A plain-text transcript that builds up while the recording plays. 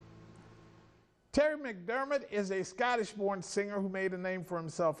Terry McDermott is a Scottish-born singer who made a name for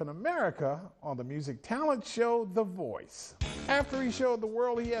himself in America on the music talent show The Voice. After he showed the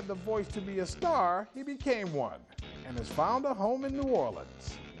world he had the voice to be a star, he became one and has found a home in New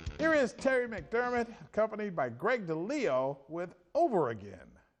Orleans. Here is Terry McDermott, accompanied by DiLeo with Over Again.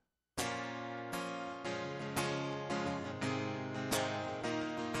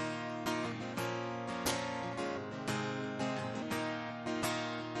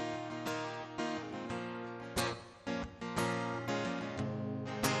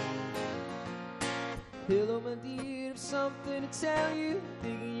 Hello, my dear, I've something to tell you.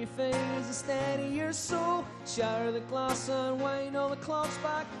 Digging your fingers and steady your soul. Shower the glass, unwind all the clocks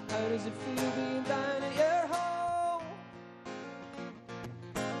back. How does it feel being down at your home?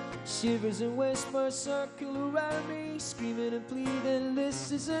 Shivers and whispers circle around me, screaming and pleading,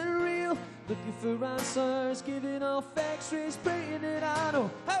 this isn't real. Looking for answers, giving off x-rays, praying that I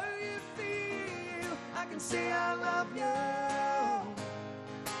know how you feel. I can say I love you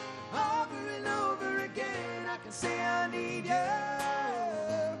over and over again. I can say I need you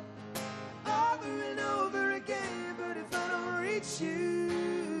over and over again. But if I don't reach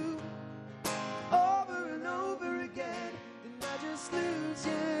you over and over again, then I just lose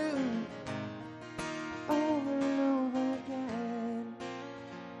you over and over again.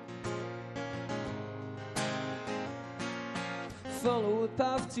 Follow a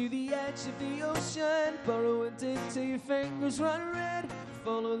path to the edge of the ocean, burrow and dig till your fingers run red.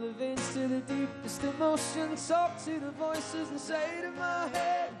 Follow the veins to the deepest emotion. Talk to the voices inside of my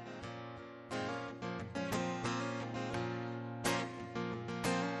head.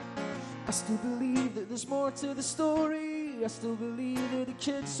 I still believe that there's more to the story. I still believe that the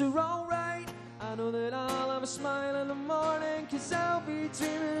kids are alright. I know that I'll have a smile in the morning, 'cause I'll be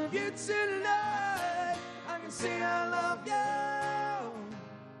dreaming of you tonight. I can say I love you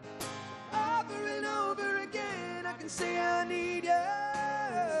over and over again. I can say I need you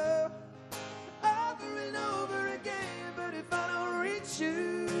over and over again. But if I don't reach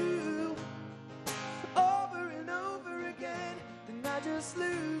you over and over again, then I just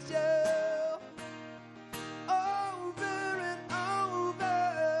lose you over and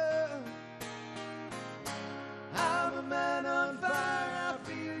over. I'm a man on fire, I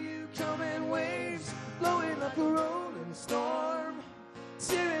feel you coming, waves blowing like a rolling storm,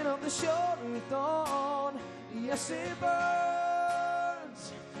 tearing up the shore with dawn. Yes, it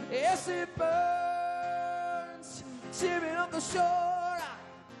burns. Yes, it burns. Tearing up the shore. I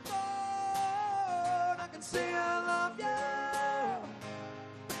burn. I can say I love you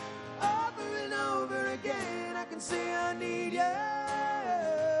over and over again. I can say I need you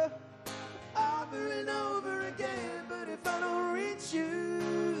over and over again. But if I don't reach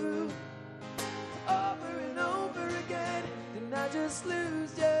you over and over again, then I just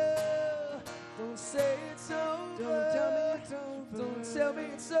lose you. Don't say it's over. Don't tell me it's over. Don't tell me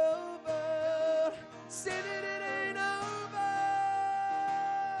it's over. Say that it ain't over.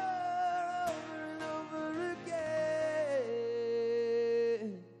 Over and over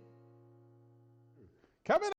again. Coming